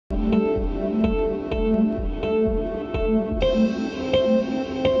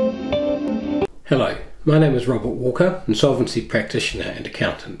Hello, my name is Robert Walker, insolvency practitioner and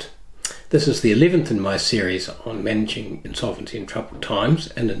accountant. This is the 11th in my series on managing insolvency in troubled times,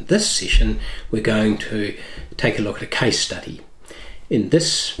 and in this session we're going to take a look at a case study. In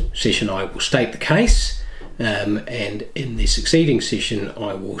this session I will state the case, and in the succeeding session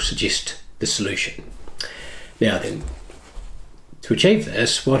I will suggest the solution. Now then, to achieve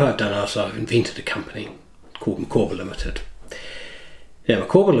this, what I've done is I've invented a company called Micawber Limited. Now,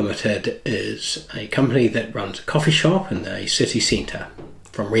 Micawber Limited is a company that runs a coffee shop in the city centre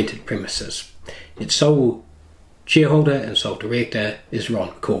from rented premises. Its sole shareholder and sole director is Ron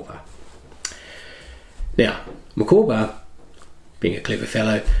Micawber. Now, Micawber, being a clever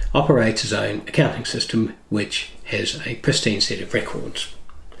fellow, operates his own accounting system which has a pristine set of records.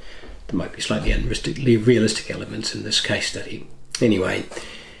 There might be slightly unrealistic elements in this case study. Anyway,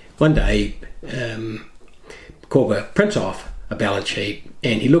 one day Micawber prints off a balance sheet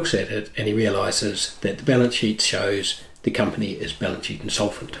and he looks at it and he realises that the balance sheet shows the company is balance sheet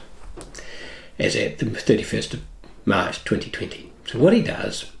insolvent as at the 31st of March 2020. So what he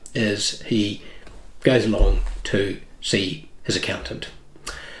does is he goes along to see his accountant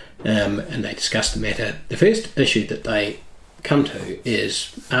and they discuss the matter. The first issue that they come to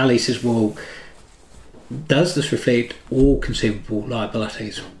is Ali says, well, does this reflect all conceivable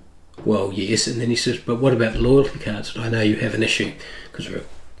liabilities? Well, yes. And then he says, but what about the loyalty cards? I know you have an issue because there are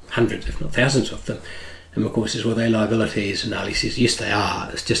hundreds, if not thousands of them. And Micawber says, well, they're liabilities. And Ali says, yes, they are.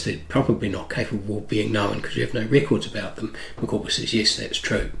 It's just they're probably not capable of being known because you have no records about them. Micawber says, yes, that's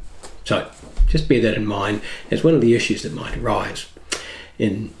true. So just bear that in mind as one of the issues that might arise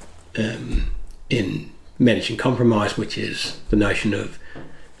in managing compromise, which is the notion of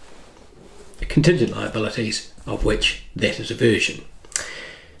contingent liabilities, of which that is a version.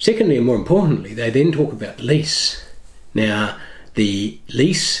 Secondly, and more importantly, they then talk about the lease. Now, the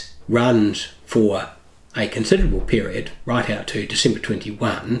lease runs for a considerable period, right out to December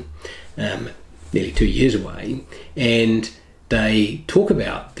 21, nearly 2 years away, and they talk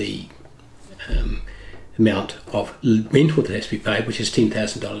about the amount of rental that has to be paid, which is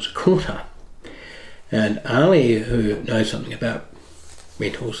 $10,000 a quarter. And Ali, who knows something about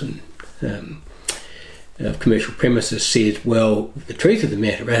rentals and of commercial premises, said, well, the truth of the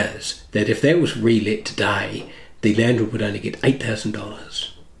matter is that if that was re-let today, the landlord would only get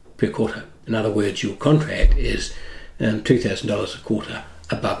 $8,000 per quarter. In other words, your contract is $2,000 a quarter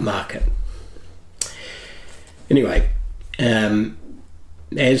above market. Anyway,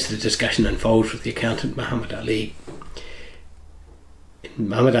 as the discussion unfolds with the accountant, Muhammad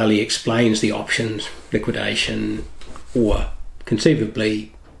Ali explains the options, liquidation, or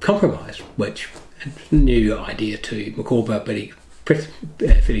conceivably compromise, which a new idea to Micawber, but he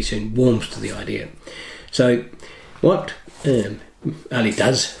fairly soon warms to the idea. So what Ali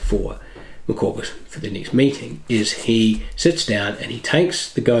does for Micawber for the next meeting is he sits down and he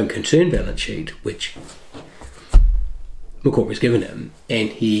takes the going concern balance sheet, which Micawber has given him, and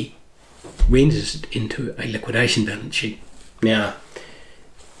he renders it into a liquidation balance sheet. Now,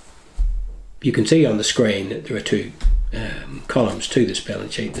 you can see on the screen that there are two columns to this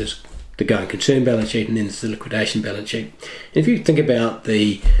balance sheet. There's the going concern balance sheet and then there's the liquidation balance sheet. And if you think about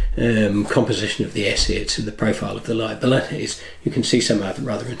the composition of the assets and the profile of the liabilities, you can see some other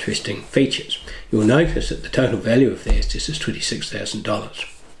rather interesting features. You'll notice that the total value of the assets is $26,000.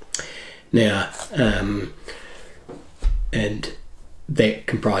 Now, and that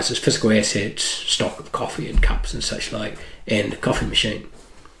comprises physical assets, stock of coffee and cups and such like, and a coffee machine.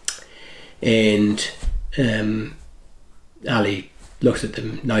 And Ali looks at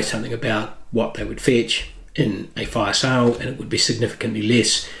them, knows something about what they would fetch in a fire sale, and it would be significantly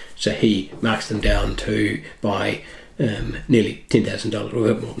less, so he marks them down to by nearly $10,000, or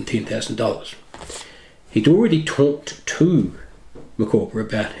a bit more than $10,000. He'd already talked to Micawber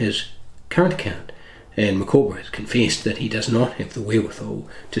about his current account, and Micawber has confessed that he does not have the wherewithal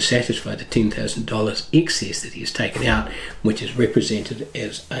to satisfy the $10,000 excess that he has taken out, which is represented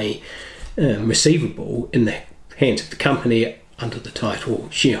as a receivable in the hands of the company under the title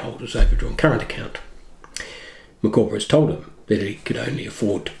Shareholders Overdrawn Current Account. Micawber has told him that he could only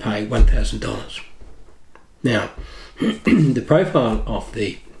afford to pay $1,000. Now, the profile of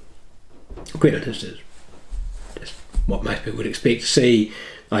the creditors is just what most people would expect to see: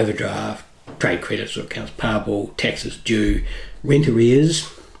 overdraft, trade credits or accounts payable, taxes due, rent arrears,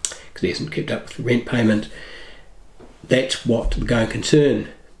 because he hasn't kept up with the rent payment. That's what the going concern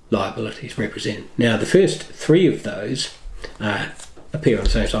liabilities represent. Now, the first three of those appear on the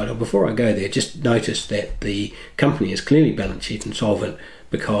same side. Before I go there, just notice that the company is clearly balance sheet insolvent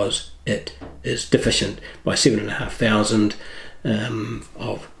because it is deficient by $7,500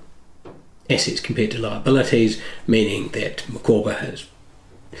 of assets compared to liabilities, meaning that Micawber has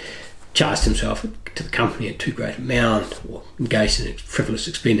charged himself to the company at too great amount, or engaged in frivolous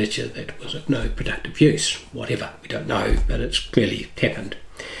expenditure that was of no productive use, whatever, we don't know, but it's clearly happened.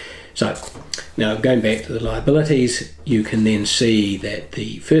 So now going back to the liabilities, you can then see that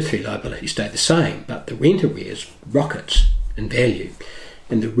the first three liabilities stay the same, but the rent arrears rockets in value.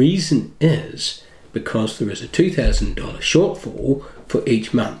 And the reason is because there is a $2,000 shortfall for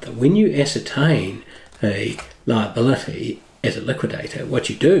each month. And when you ascertain a liability as a liquidator, what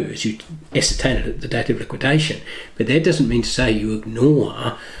you do is you ascertain it at the date of liquidation. But that doesn't mean to say you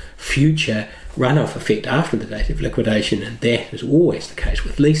ignore future runoff effect after the date of liquidation, and that is always the case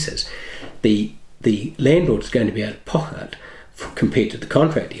with leases. The landlord is going to be out of pocket compared to the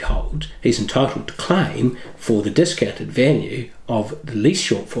contract he holds. He's entitled to claim for the discounted value of the lease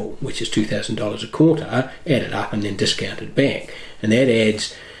shortfall, which is $2,000 a quarter, added up and then discounted back. And that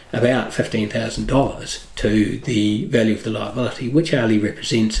adds about $15,000 to the value of the liability, which Ali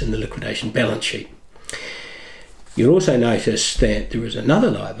represents in the liquidation balance sheet. You'll also notice that there is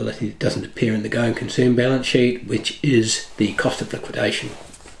another liability that doesn't appear in the going concern balance sheet, which is the cost of liquidation.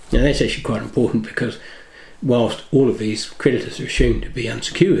 Now that's actually quite important, because whilst all of these creditors are assumed to be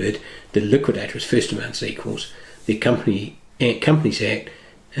unsecured, the liquidator is first amounts equals. The Companies Act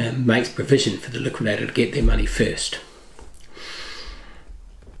makes provision for the liquidator to get their money first.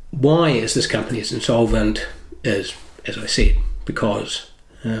 Why is this company insolvent? Is, as I said, because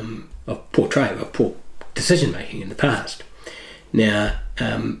of poor trade, of poor decision making in the past. Now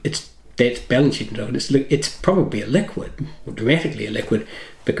that's balance sheet insolvent. It's probably illiquid, or dramatically illiquid,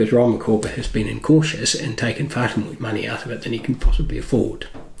 because Ron Micawber has been incautious and taken far too much money out of it than he can possibly afford.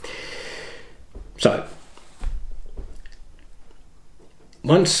 So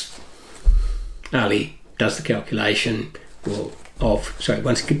once Ali does the calculation,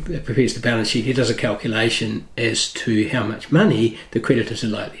 once he prepares the balance sheet, he does a calculation as to how much money the creditors are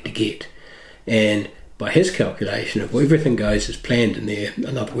likely to get. And by his calculation, if everything goes as planned in there,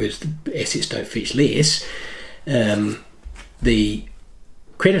 in other words, the assets don't fetch less, the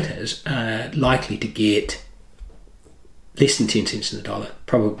creditors are likely to get less than 10 cents in the dollar,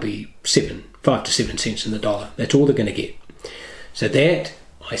 probably 5 to 7 cents in the dollar. That's all they're going to get. So that,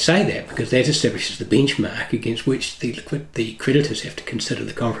 I say that because that establishes the benchmark against which the creditors have to consider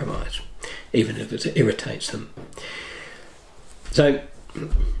the compromise, even if it irritates them. So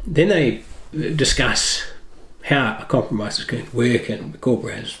then they discuss how a compromise is going to work, and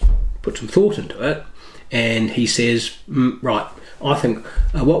Micawber has put some thought into it, and he says, right, I think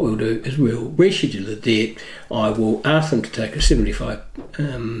what we'll do is we'll reschedule the debt. I will ask them to take a 75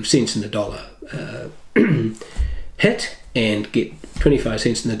 cents in the dollar hit and get 25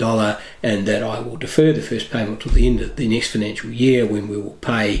 cents in the dollar, and that I will defer the first payment till the end of the next financial year, when we will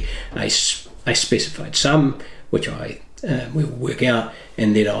pay a specified sum, which we will work out,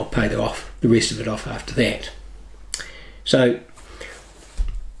 and then I'll pay the rest of it off after that. So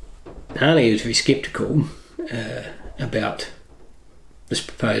Ali was very sceptical about this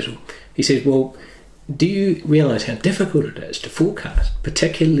proposal. He said, well, do you realise how difficult it is to forecast,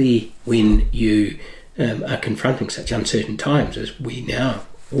 particularly when you are confronting such uncertain times as we now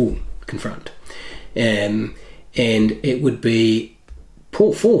all confront? And it would be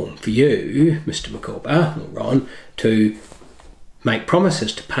poor form for you, Mr. Micawber, or Ron, to make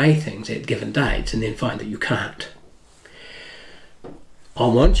promises to pay things at given dates and then find that you can't. I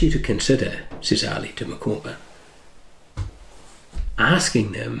want you to consider, says Ali to Micawber,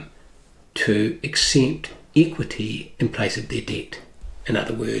 asking them to accept equity in place of their debt. In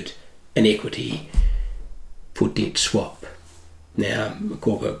other words, an equity for debt swap. Now,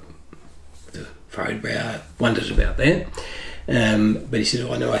 Micawber, with a furrowed brow, wonders about that. But he says,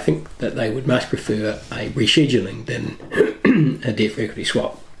 I think that they would much prefer a rescheduling than a debt for equity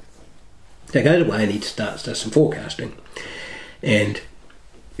swap. So goes away and he does some forecasting. And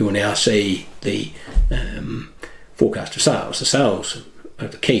you will now see the forecast of sales. The sales are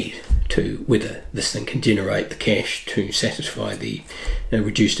the key to whether this thing can generate the cash to satisfy the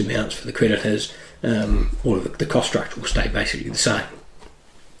reduced amounts for the creditors. All of the cost structure will stay basically the same.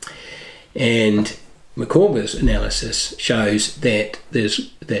 And Micawber's analysis shows that there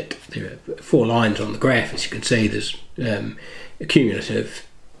are 4 lines on the graph. As you can see, there's a cumulative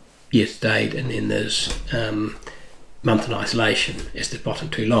year to date, and then there's month in isolation as the bottom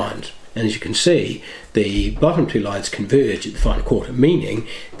 2 lines. And as you can see, the bottom 2 lines converge at the final quarter, meaning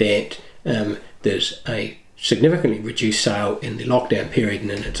that there's a significantly reduced sale in the lockdown period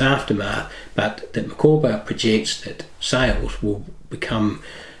and in its aftermath, but that Micawber projects that sales will become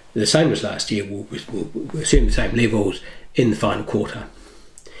the same as last year, will assume the same levels in the final quarter.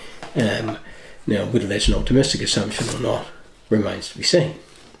 Now, whether that's an optimistic assumption or not remains to be seen.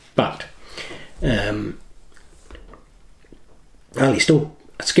 But Ali's still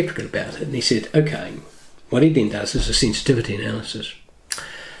sceptical about it, and he said, okay, what he then does is a sensitivity analysis.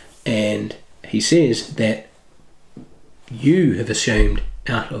 And he says that you have assumed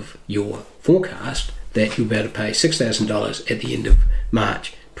out of your forecast that you'll be able to pay $6,000 at the end of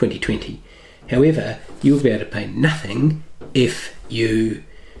March 2020. However, you'll be able to pay nothing if you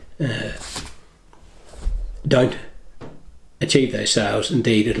don't achieve those sales.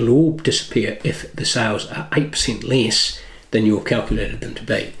 Indeed, it'll all disappear if the sales are 8% less than you calculated them to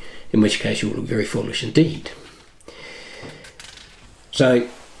be, in which case you'll look very foolish indeed. So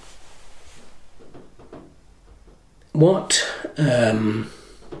what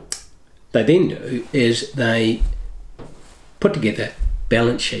they then do is they put together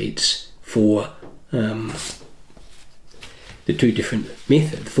balance sheets for the two different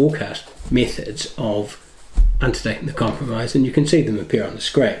forecast methods of undertaking the compromise, and you can see them appear on the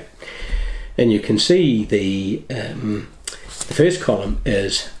screen. And you can see the first column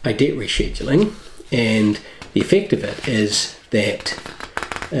is a debt rescheduling, and the effect of it is that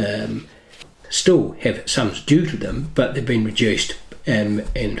still have sums due to them, but they've been reduced,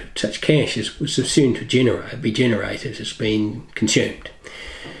 and such cash as was assumed to be generated has been consumed.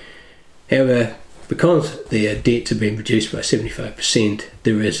 However, because their debts have been reduced by 75%,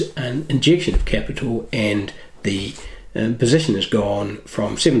 there is an injection of capital, and the position has gone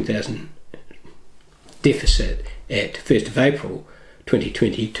from 7,000 deficit at 1st of April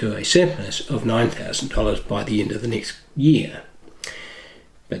 2020 to a surplus of $9,000 by the end of the next year.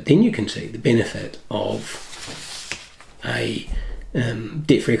 But then you can see the benefit of a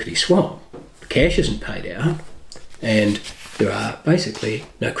debt for equity swap. The cash isn't paid out, and there are basically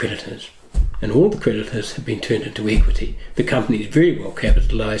no creditors, and all the creditors have been turned into equity. The company is very well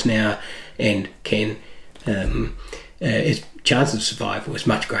capitalised now, and can its chance of survival is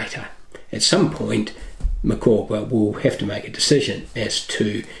much greater. At some point, Micawber will have to make a decision as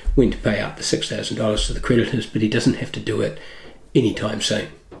to when to pay out the $6,000 to the creditors, but he doesn't have to do it anytime soon.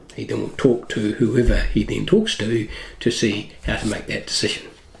 He then will talk to whoever he then talks to see how to make that decision.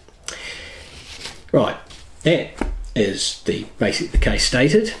 Right, that is the case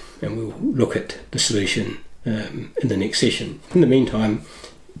stated, and we'll look at the solution in the next session. In the meantime,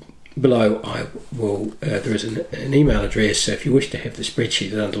 below I will there is an email address, so if you wish to have the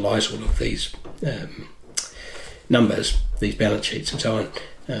spreadsheet that underlies all of these numbers, these balance sheets and so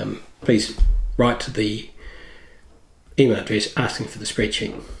on, please write to the email address asking for the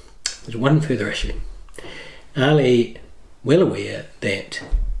spreadsheet. There's one further issue. Ali, well aware that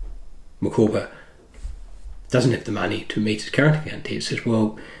Micawber doesn't have the money to meet his current account debt, says,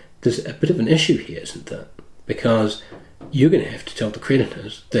 well, there's a bit of an issue here, isn't there? Because you're going to have to tell the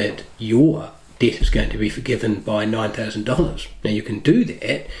creditors that your debt is going to be forgiven by $9,000. Now, you can do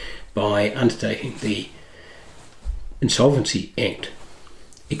that by undertaking the Insolvency Act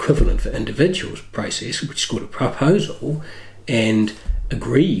equivalent for individuals process, which is called a proposal, and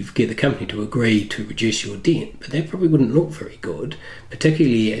get the company to agree to reduce your debt. But that probably wouldn't look very good,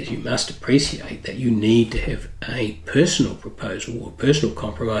 particularly as you must appreciate that you need to have a personal proposal or personal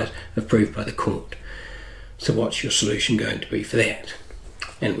compromise approved by the court. So what's your solution going to be for that?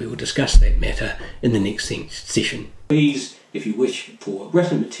 And we will discuss that matter in the next session. Please, if you wish for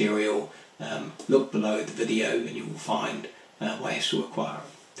written material, look below the video and you will find ways to acquire it.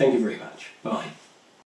 Thank you very much. Bye.